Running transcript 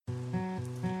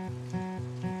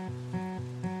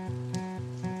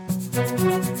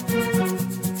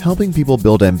Helping people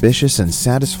build ambitious and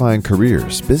satisfying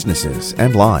careers, businesses,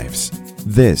 and lives.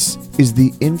 This is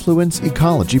the Influence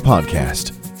Ecology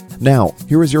Podcast. Now,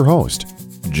 here is your host,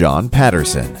 John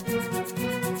Patterson.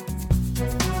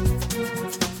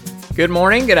 Good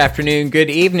morning, good afternoon, good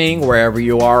evening, wherever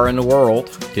you are in the world.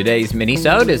 Today's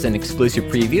mini-sode is an exclusive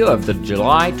preview of the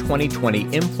July 2020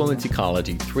 Influence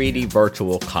Ecology 3D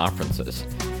Virtual Conferences.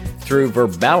 Through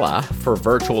Verbella for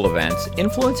virtual events,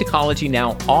 Influence Ecology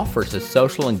now offers a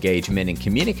social engagement and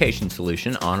communication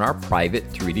solution on our private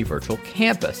 3D virtual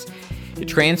campus. It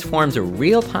transforms a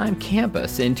real-time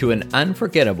campus into an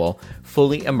unforgettable,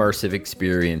 fully immersive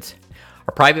experience.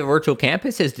 Our private virtual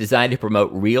campus is designed to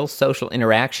promote real social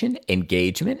interaction,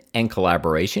 engagement, and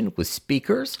collaboration with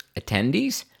speakers,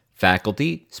 attendees,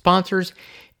 faculty, sponsors,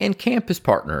 and campus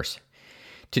partners.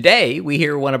 Today, we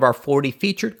hear one of our 40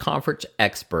 featured conference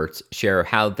experts share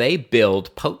how they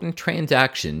build potent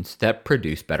transactions that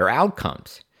produce better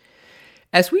outcomes.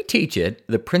 As we teach it,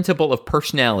 the principle of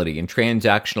personality and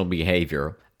transactional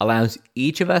behavior allows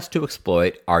each of us to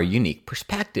exploit our unique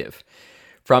perspective.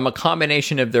 From a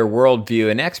combination of their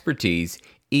worldview and expertise,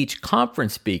 each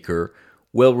conference speaker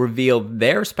will reveal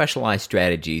their specialized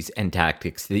strategies and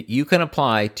tactics that you can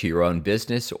apply to your own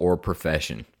business or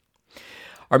profession.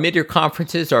 Our mid-year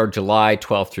conferences are July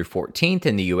 12th through 14th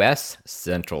in the U.S.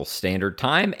 Central Standard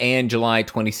Time and July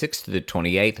 26th to the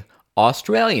 28th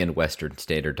Australian Western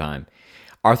Standard Time.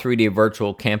 Our 3D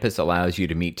virtual campus allows you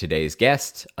to meet today's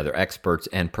guests, other experts,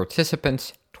 and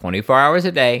participants 24 hours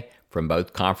a day from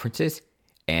both conferences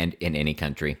and in any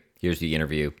country. Here's the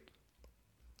interview.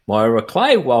 Moira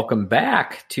Clay, welcome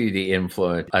back to the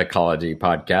Influence Ecology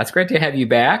Podcast. Great to have you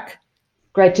back.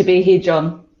 Great to be here,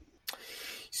 John.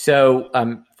 So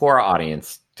for our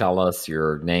audience, tell us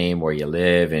your name, where you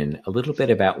live, and a little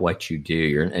bit about what you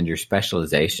do and your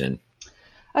specialization.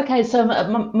 Okay, so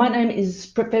my name is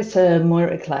Professor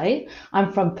Moira Clay.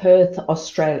 I'm from Perth,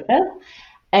 Australia,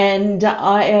 and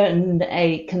I own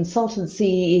a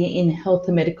consultancy in health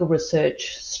and medical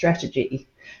research strategy.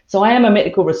 So I am a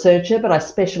medical researcher, but I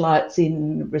specialize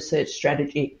in research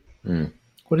strategy.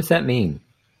 What does that mean?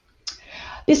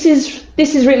 This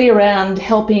is really around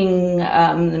helping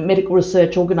medical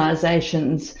research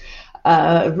organisations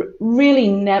really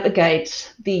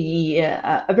navigate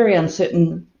a very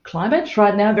uncertain climate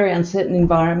right now, very uncertain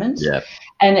environment,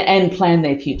 and plan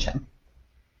their future.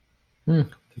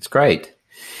 That's great.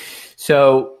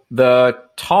 So the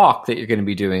talk that you're going to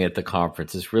be doing at the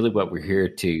conference is really what we're here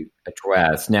to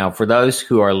address. Now, for those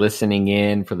who are listening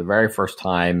in for the very first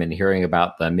time and hearing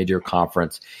about the mid-year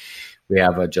conference, we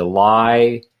have a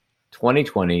July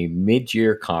 2020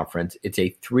 mid-year conference. It's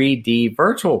a 3D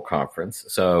virtual conference.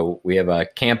 So we have a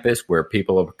campus where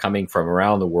people are coming from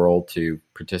around the world to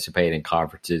participate in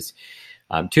conferences,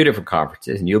 two different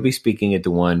conferences, and you'll be speaking at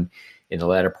the one in the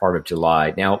latter part of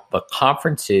July. Now, the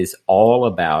conference is all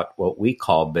about what we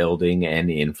call building an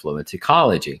influence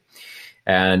ecology.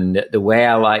 And the way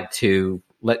I like to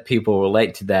let people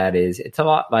relate to that is it's a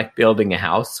lot like building a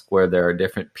house where there are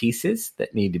different pieces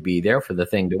that need to be there for the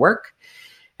thing to work.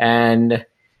 And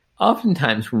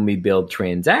oftentimes when we build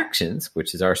transactions,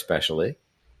 which is our specialty,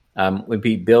 when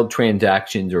we build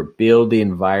transactions or build the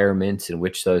environments in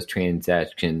which those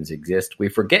transactions exist, we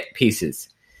forget pieces.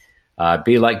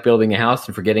 Be like building a house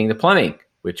and forgetting the plumbing,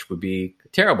 which would be a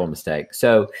terrible mistake.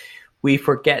 So we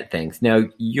forget things. Now,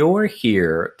 you're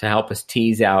here to help us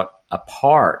tease out a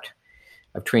part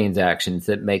of transactions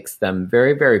that makes them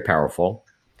very, very powerful.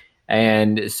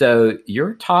 And so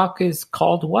your talk is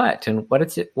called what? And what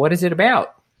is it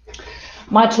about?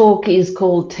 My talk is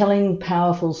called Telling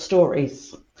Powerful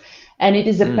Stories. And it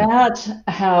is about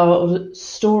how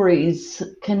stories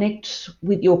connect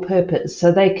with your purpose.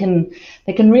 So they can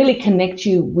really connect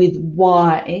you with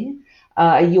why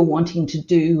you're wanting to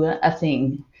do a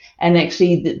thing, and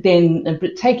actually then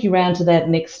take you around to that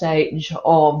next stage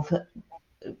of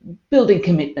building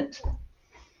commitment.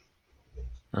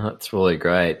 That's really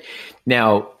great.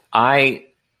 Now,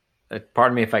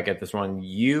 pardon me if I get this wrong.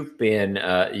 You've been,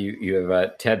 you have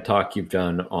a TED Talk you've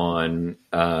done on,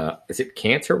 is it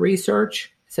cancer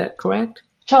research? Is that correct?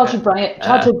 Childhood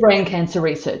brain cancer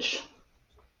research.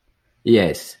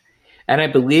 Yes. And I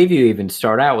believe you even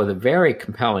start out with a very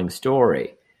compelling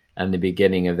story in the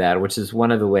beginning of that, which is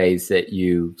one of the ways that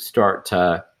you start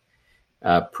to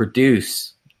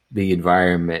produce the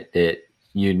environment that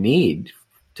you need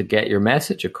to get your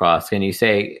message across. Can you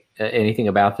say anything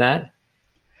about that?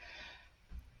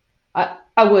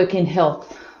 I work in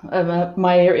health.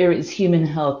 My area is human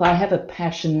health. I have a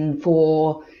passion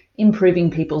for improving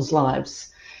people's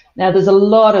lives. Now, there's a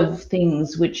lot of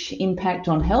things which impact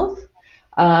on health,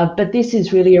 But this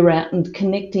is really around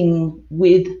connecting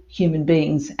with human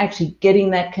beings, actually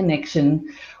getting that connection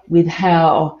with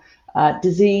how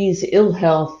disease, ill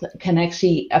health can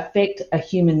actually affect a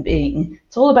human being.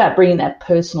 It's all about bringing that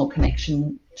personal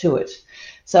connection to it.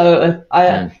 So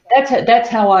that's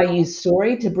how I use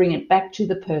story, to bring it back to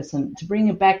the person, to bring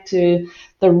it back to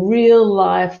the real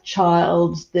life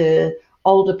child, the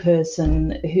older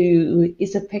person who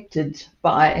is affected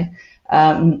by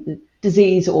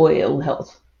disease or ill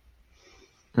health.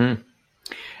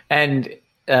 And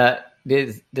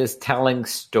does telling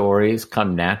stories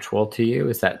come natural to you?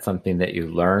 Is that something that you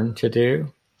learn to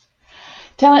do?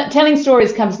 Telling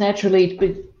stories comes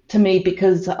naturally to me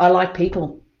because I like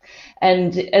people.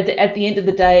 And at the end of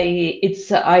the day,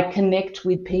 I connect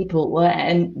with people.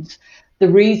 And the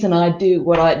reason I do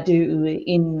what I do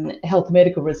in health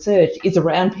medical research is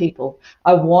around people.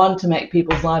 I want to make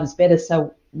people's lives better.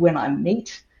 So when I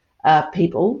meet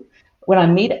people, when I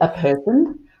meet a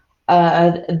person,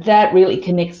 that really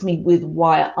connects me with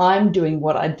why I'm doing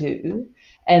what I do.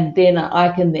 And then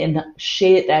I can then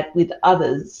share that with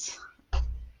others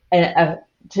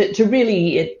to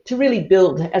really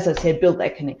build, as I said, build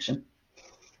that connection.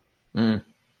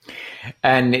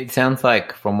 And it sounds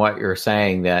like from what you're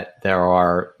saying that there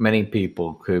are many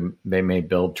people who they may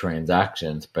build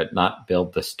transactions, but not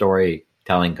build the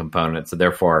storytelling component. So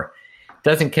therefore it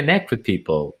doesn't connect with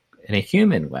people in a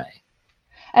human way.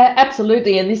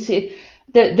 Absolutely. And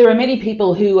there are many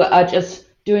people who are just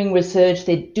doing research.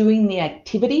 They're doing the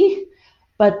activity,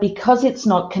 but because it's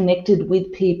not connected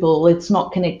with people, it's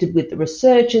not connected with the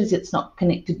researchers, it's not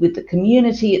connected with the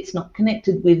community, it's not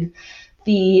connected with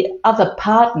the other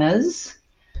partners,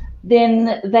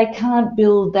 then they can't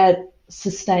build that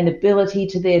sustainability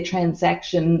to their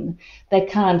transaction. They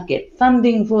can't get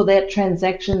funding for that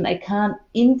transaction. They can't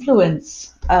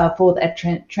influence for that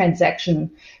transaction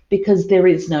because there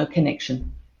is no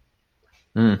connection.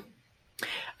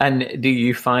 And do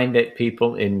you find that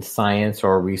people in science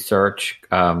or research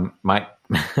might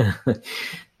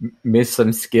miss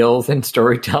some skills in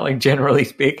storytelling, generally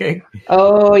speaking?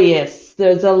 Oh, yes.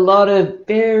 There's a lot of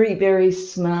very, very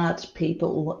smart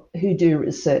people who do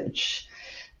research.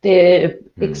 They're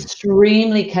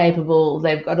extremely capable.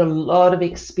 They've got a lot of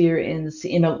experience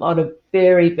in a lot of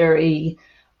very, very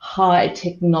high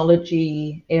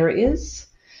technology areas.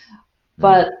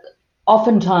 But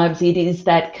oftentimes it is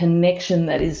that connection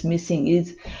that is missing.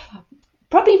 Is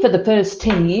probably for the first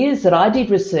 10 years that I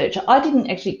did research, I didn't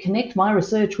actually connect my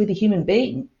research with a human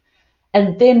being.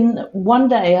 And then one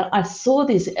day I saw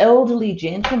this elderly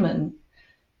gentleman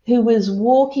who was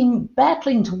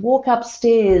battling to walk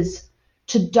upstairs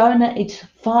to donate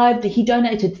he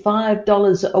donated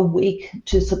 $5 a week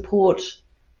to support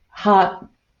heart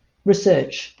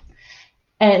research.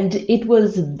 And it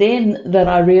was then that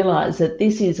I realized that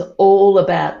this is all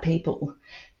about people.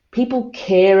 People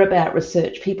care about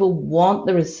research. People want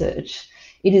the research.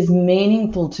 It is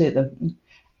meaningful to them.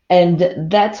 And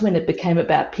that's when it became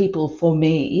about people for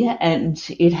me. And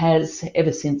it has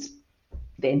ever since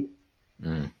then.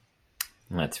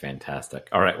 That's fantastic.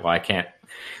 All right. Well, I can't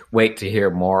wait to hear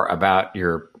more about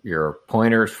your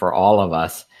pointers for all of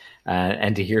us.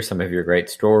 And to hear some of your great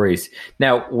stories.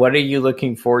 Now, what are you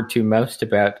looking forward to most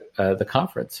about the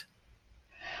conference?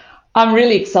 I'm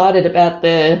really excited about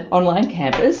the online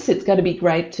campus. It's going to be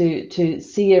great to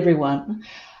see everyone.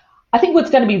 I think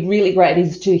what's going to be really great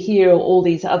is to hear all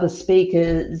these other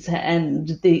speakers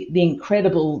and the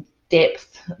incredible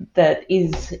depth that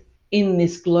is in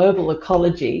this global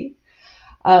ecology.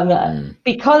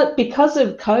 Because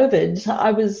of COVID,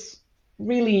 I was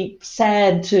really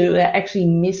sad to actually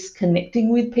miss connecting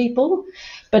with people.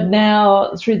 But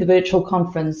now through the virtual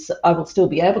conference, I will still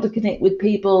be able to connect with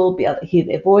people, be able to hear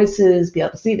their voices, be able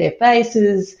to see their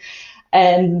faces.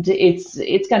 And it's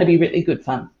going to be really good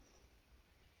fun.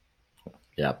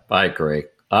 Yeah, I agree.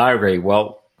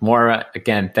 Well, Moira,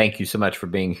 again, thank you so much for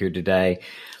being here today.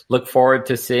 Look forward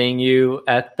to seeing you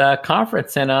at the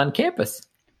conference and on campus.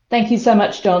 Thank you so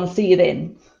much, John. See you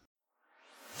then.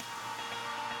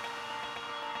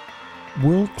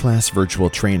 World-class virtual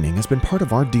training has been part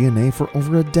of our DNA for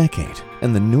over a decade,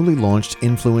 and the newly launched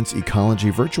Influence Ecology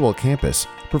Virtual Campus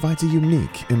provides a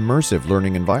unique, immersive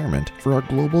learning environment for our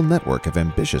global network of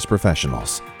ambitious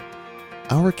professionals.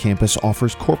 Our campus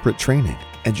offers corporate training,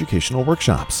 educational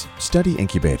workshops, study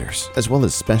incubators, as well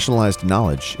as specialized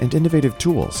knowledge and innovative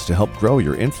tools to help grow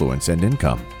your influence and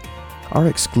income. Our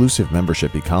exclusive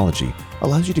membership ecology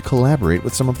allows you to collaborate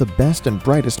with some of the best and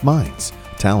brightest minds,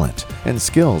 talent, and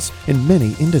skills in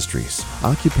many industries,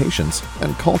 occupations,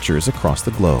 and cultures across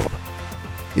the globe.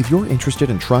 If you're interested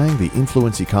in trying the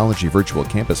Influence Ecology Virtual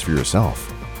Campus for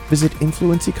yourself, visit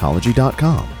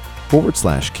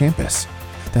influenceecology.com/campus.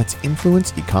 That's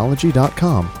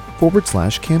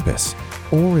influenceecology.com/campus.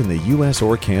 Or in the US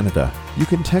or Canada, you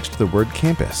can text the word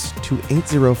campus to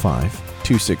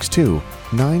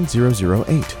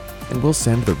 805-262-9008 and we'll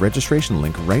send the registration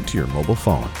link right to your mobile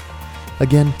phone.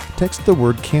 Again, text the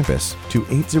word campus to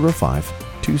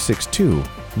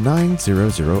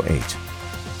 805-262-9008.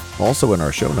 Also in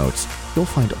our show notes, you'll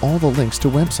find all the links to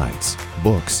websites,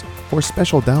 books, or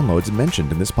special downloads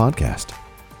mentioned in this podcast.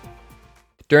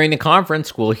 During the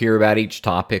conference, we'll hear about each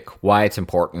topic, why it's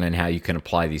important, and how you can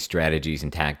apply these strategies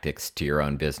and tactics to your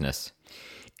own business.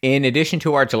 In addition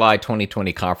to our July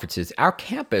 2020 conferences, our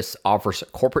campus offers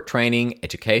corporate training,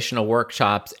 educational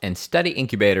workshops, and study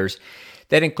incubators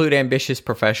that include ambitious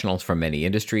professionals from many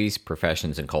industries,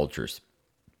 professions, and cultures.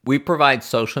 We provide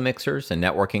social mixers and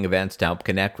networking events to help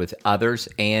connect with others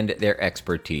and their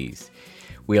expertise.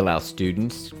 We allow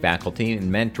students, faculty,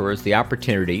 and mentors the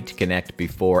opportunity to connect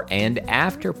before and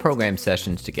after program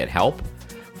sessions to get help,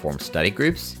 form study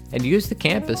groups, and use the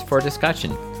campus for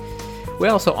discussion. We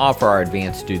also offer our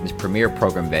advanced students premier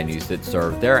program venues that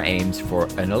serve their aims for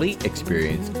an elite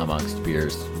experience amongst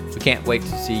peers. We can't wait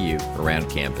to see you around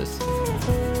campus.